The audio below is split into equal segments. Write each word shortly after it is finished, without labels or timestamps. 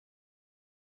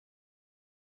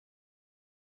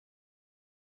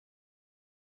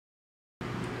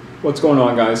What's going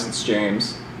on, guys? It's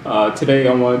James. Today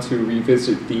I wanted to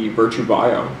revisit the Virtue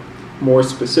Bio. More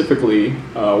specifically,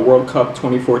 World Cup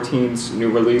 2014's new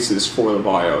releases for the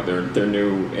Bio, their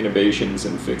new innovations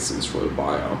and fixes for the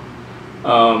Bio.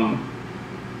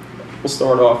 We'll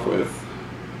start off with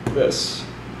this.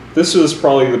 This was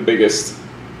probably the biggest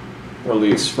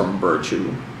release from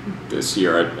Virtue this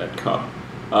year at Cup.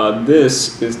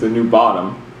 This is the new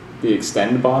bottom, the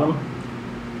extend bottom.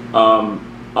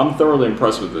 I'm thoroughly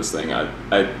impressed with this thing.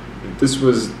 This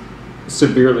was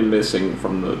severely missing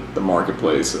from the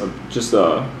marketplace. Just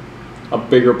a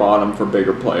bigger bottom for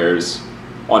bigger players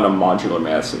on a modular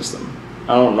mat system.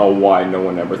 I don't know why no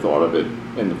one ever thought of it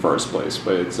in the first place,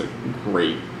 but it's a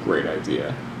great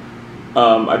idea.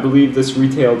 I believe this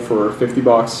retailed for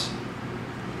 $50.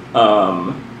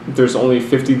 There's only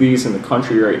 50 of these in the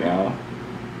country right now.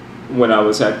 When I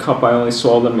was at Cup, I only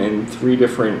saw them in 3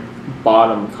 different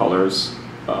bottom colors.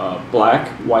 Black,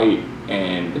 white,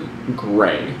 and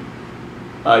gray.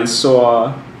 I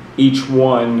saw each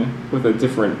one with a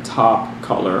different top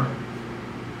color,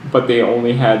 but they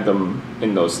only had them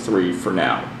in those 3 for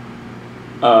now.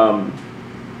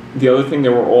 The other thing, they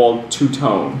were all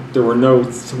 2-tone. There were no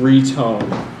 3-tone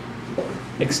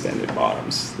extended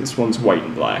bottoms. This one's white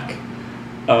and black.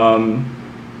 From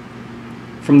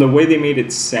the way they made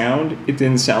it sound, it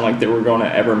didn't sound like they were going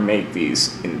to ever make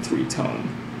these in 3-tone,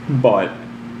 but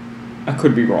I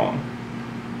could be wrong.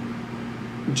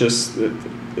 Just,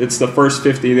 it's the first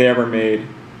 50 they ever made.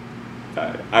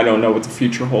 I don't know what the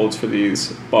future holds for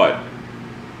these, but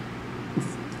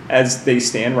as they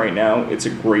stand right now, it's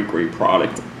a great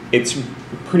product. It's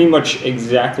pretty much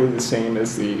exactly the same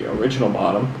as the original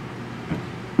bottom.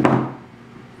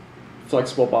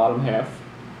 Flexible bottom half.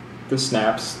 The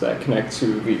snaps that connect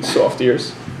to the soft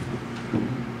ears.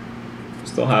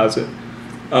 Still has it.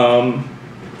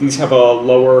 These have a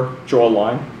lower jaw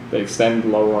line. They extend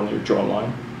lower on your jaw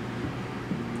line.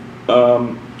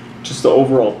 Just the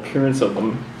overall appearance of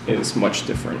them is much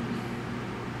different.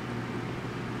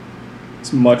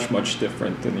 It's much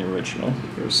different than the original.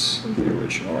 Here's the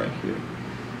original right here.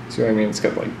 See what I mean? It's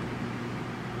got like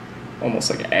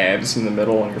almost like abs in the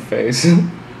middle on your face.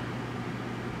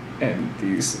 And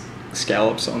these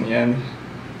scallops on the end.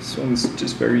 This one's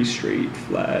just very straight,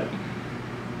 flat.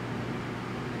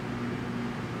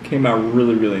 Came out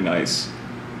really nice.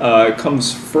 It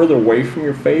comes further away from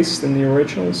your face than the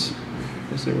originals.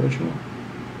 Here's the original.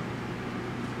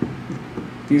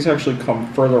 These actually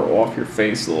come further off your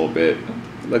face a little bit.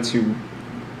 Lets you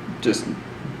just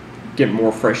get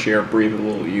more fresh air, breathe a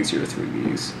little easier through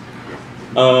these.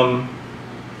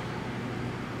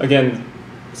 Again,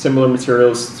 similar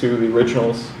materials to the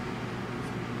originals.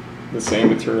 The same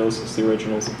materials as the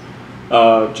originals.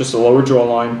 Just a lower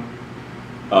jawline.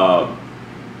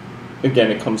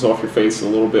 Again, it comes off your face a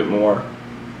little bit more.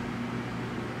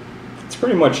 That's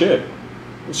pretty much it.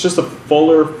 It's just a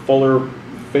fuller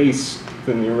face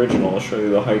than the original. I'll show you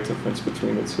the height difference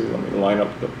between the two. Let me line up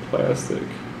the plastic,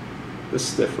 the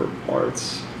stiffer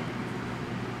parts.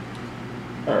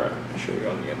 Alright, I'll show you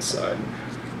on the inside.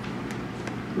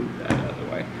 Move that out of the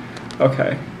way.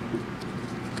 Okay.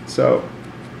 So,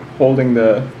 holding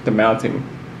the mounting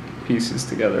pieces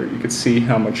together, you can see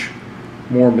how much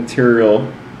more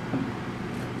material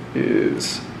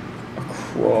is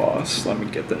across. Let me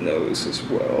get the nose as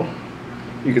well.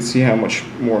 You can see how much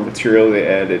more material they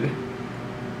added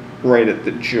right at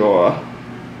the jaw.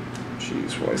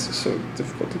 Jeez, why is this so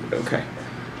difficult to do? Okay.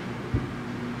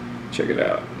 Check it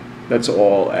out. That's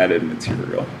all added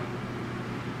material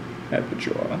at the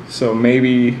jaw. So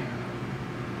maybe,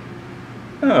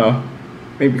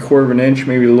 maybe 1/4 of an inch,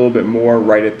 maybe a little bit more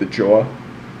right at the jaw.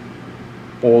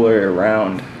 All the way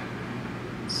around.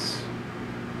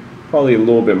 Probably a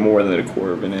little bit more than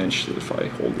 1/4 of an inch. If I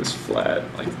hold this flat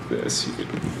like this, you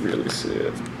can really see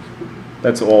it.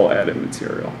 That's all added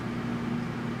material.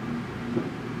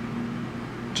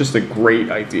 Just a great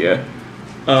idea.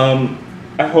 I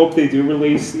hope they do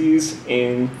release these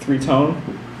in 3-tone,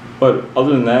 but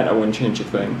other than that, I wouldn't change a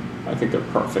thing. I think they're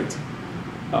perfect.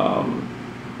 I'm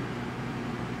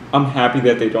happy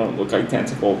that they don't look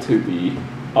identical to the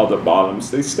other bottoms.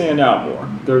 They stand out more.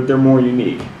 They're more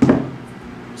unique.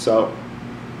 So,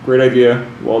 great idea.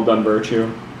 Well done,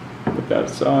 Virtue. Put that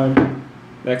aside.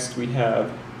 Next, we have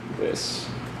this.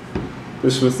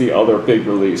 This was the other big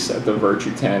release at the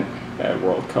Virtue tent at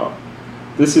World Cup.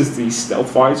 This is the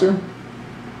Stealth Visor.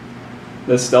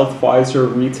 The Stealth Visor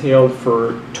retailed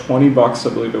for $20, I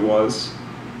believe it was.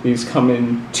 These come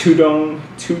in two-tone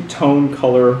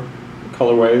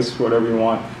colorways, whatever you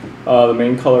want. The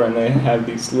main color, and they have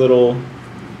these little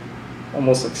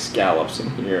almost like scallops in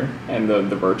here, and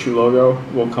the Virtue logo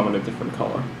will come in a different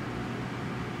color.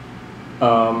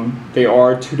 They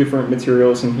are two different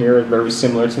materials in here, very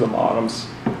similar to the bottoms.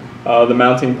 The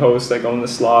mounting posts that go in the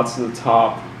slots at the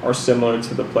top are similar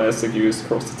to the plastic used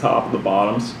across the top of the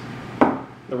bottoms.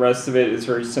 The rest of it is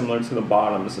very similar to the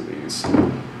bottoms of these.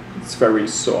 It's very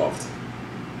soft.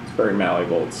 It's very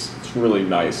malleable. It's really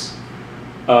nice.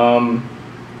 The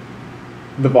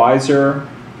visor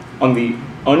on the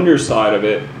underside of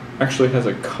it actually has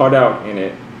a cutout in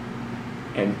it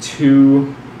and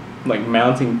two like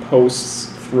mounting posts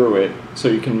through it, so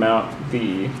you can mount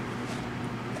the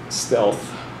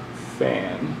Stealth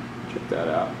fan. Check that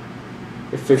out.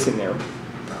 It fits in there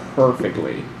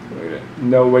perfectly. Look at it.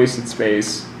 No wasted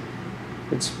space.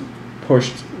 It's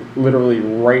pushed literally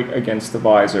right against the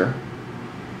visor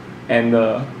and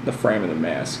the frame of the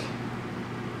mask.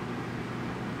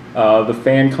 The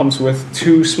fan comes with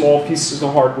two small pieces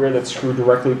of hardware that screw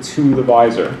directly to the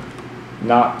visor,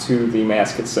 not to the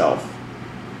mask itself.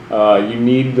 You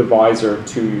need the visor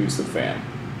to use the fan.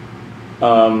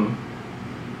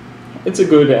 It's a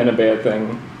good and a bad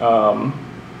thing.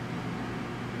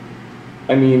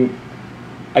 I mean,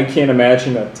 I can't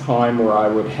imagine a time where I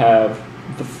would have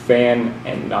the fan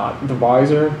and not the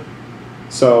visor.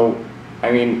 So,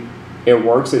 I mean, it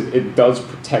works. It does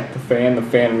protect the fan. The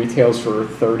fan retails for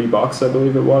 $30, I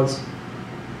believe it was.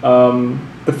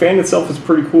 The fan itself is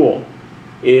pretty cool.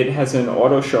 It has an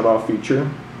auto shut-off feature.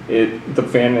 The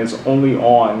fan is only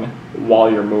on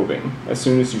while you're moving. As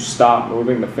soon as you stop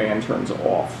moving, the fan turns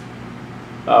off.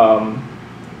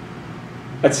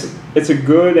 It's a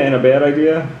good and a bad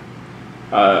idea.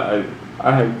 I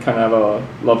kind of have a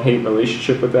love-hate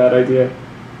relationship with that idea.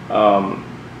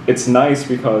 It's nice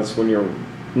because when you're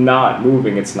not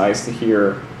moving, it's nice to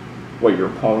hear what your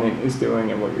opponent is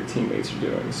doing and what your teammates are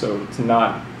doing. So to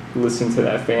not listen to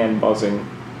that fan buzzing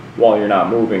while you're not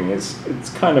moving it's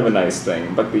kind of a nice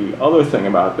thing. But the other thing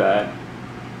about that,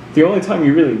 the only time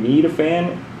you really need a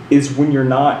fan is when you're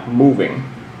not moving.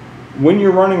 When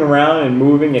you're running around and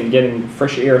moving and getting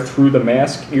fresh air through the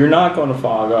mask, you're not going to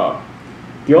fog up.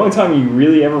 The only time you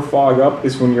really ever fog up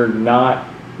is when you're not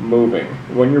moving.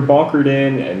 When you're bunkered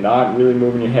in and not really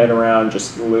moving your head around,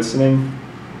 just listening,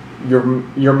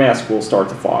 your mask will start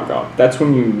to fog up. That's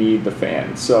when you need the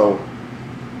fan. So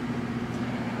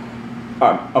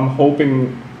I'm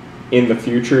hoping in the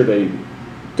future they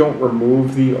don't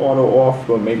remove the auto off,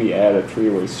 but maybe add a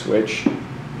three-way switch.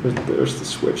 There's the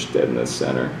switch dead in the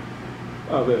center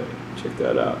of it. Check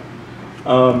that out.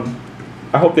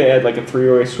 I hope they add like a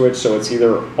three-way switch so it's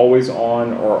either always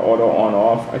on or auto on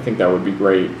off. I think that would be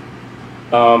great.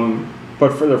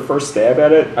 But for their first stab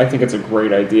at it, I think it's a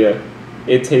great idea.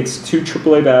 It takes two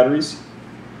AAA batteries.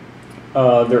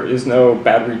 There is no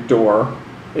battery door.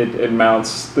 It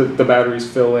mounts, the batteries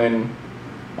fill in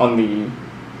on the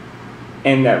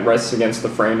end that rests against the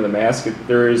frame of the mask.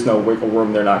 There is no wiggle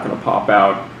room. They're not going to pop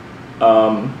out.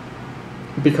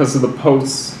 Because of the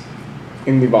posts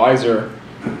in the visor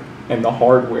and the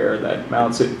hardware that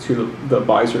mounts it to the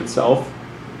visor itself,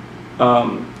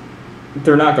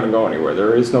 they're not going to go anywhere.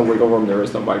 There is no wiggle room. There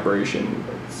is no vibration.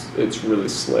 It's really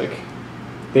slick.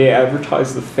 They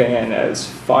advertise the fan as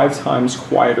 5 times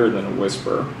quieter than a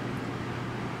whisper.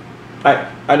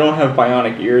 I don't have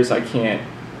bionic ears. I can't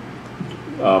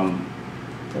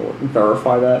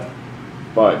verify that,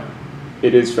 but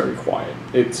it is very quiet.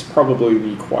 It's probably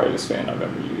the quietest fan I've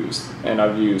ever used, and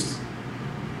I've used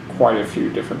quite a few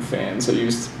different fans. I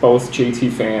used both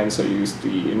JT fans. I used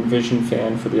the Envision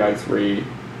fan for the i3.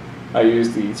 I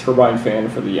used the Turbine fan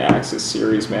for the Axis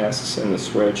series masks and the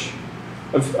Switch.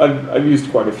 I've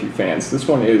used quite a few fans. This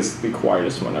one is the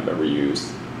quietest one I've ever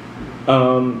used.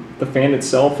 The fan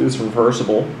itself is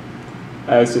reversible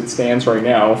as it stands right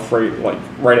now,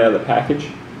 right out of the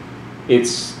package.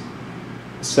 It's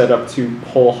set up to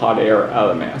pull hot air out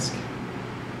of the mask.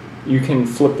 You can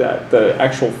flip the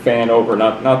actual fan over,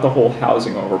 not the whole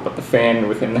housing over, but the fan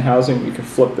within the housing, you can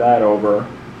flip that over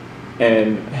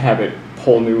and have it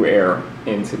pull new air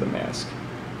into the mask.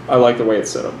 I like the way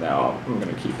it's set up now. I'm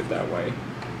going to keep it that way.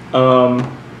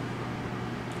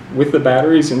 With the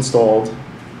batteries installed,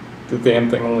 the damn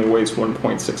thing only weighs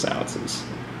 1.6 ounces.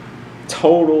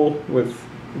 Total with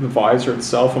the visor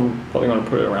itself, I'm probably going to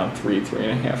put it around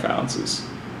 3.5 ounces,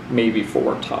 maybe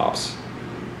 4 tops.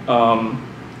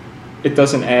 It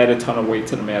doesn't add a ton of weight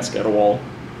to the mask at all.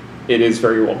 It is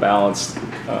very well balanced.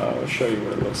 I'll show you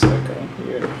what it looks like on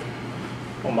here.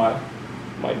 On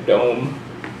my dome.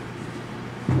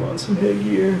 Run some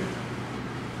headgear.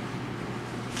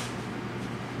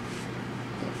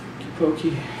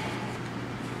 Pokey.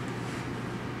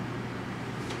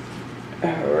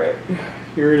 Alright.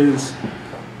 here it is.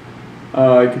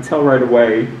 I can tell right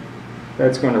away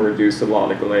that's going to reduce a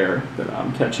lot of glare that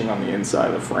I'm catching on the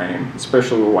inside of the frame,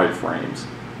 especially with white frames.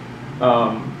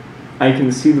 I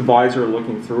can see the visor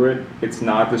looking through it. It's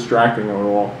not distracting at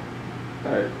all.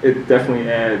 It definitely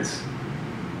adds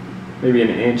maybe an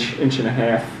inch and a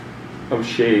half of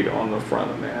shade on the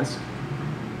front of the mask.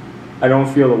 I don't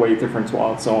feel the weight difference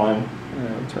while it's on.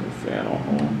 I'll turn the fan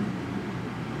on.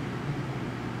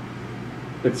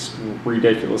 It's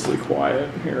ridiculously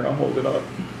quiet. Here, I'll hold it up.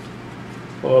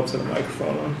 Pull up to the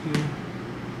microphone on here.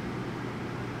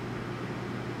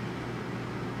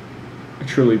 I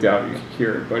truly doubt you can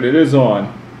hear it, but it is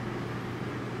on.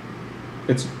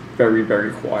 It's very,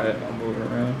 very quiet. I'm moving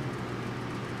around.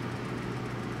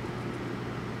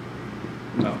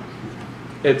 No.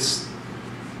 It's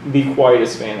the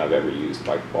quietest fan I've ever used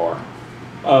by far.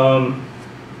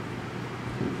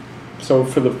 So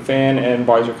for the fan and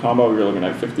visor combo, you're looking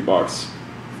at $50.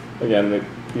 Again,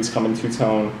 these come in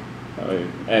two-tone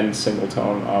and single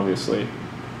tone, obviously.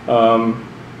 I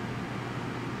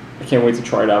can't wait to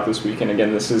try it out this week. And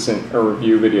again, this isn't a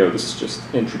review video. This is just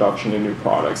introduction to new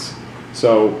products.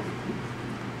 So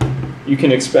you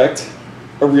can expect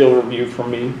a real review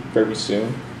from me very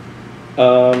soon.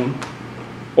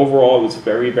 Overall, I was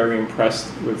very, very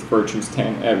impressed with Virtue's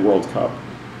 10 at World Cup.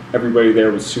 Everybody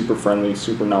there was super friendly,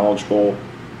 super knowledgeable,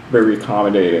 very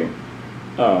accommodating.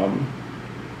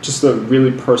 Just a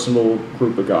really personable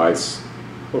group of guys.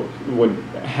 Would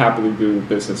happily do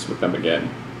business with them again.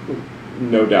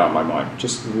 No doubt in my mind.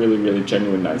 Just really, really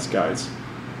genuine, nice guys.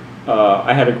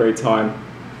 I had a great time.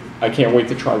 I can't wait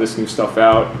to try this new stuff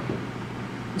out.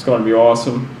 It's going to be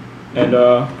awesome. And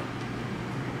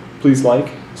please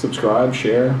like, subscribe,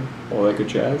 share, all that good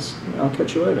jazz. And I'll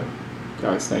catch you later.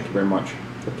 Guys, thank you very much.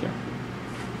 Take care.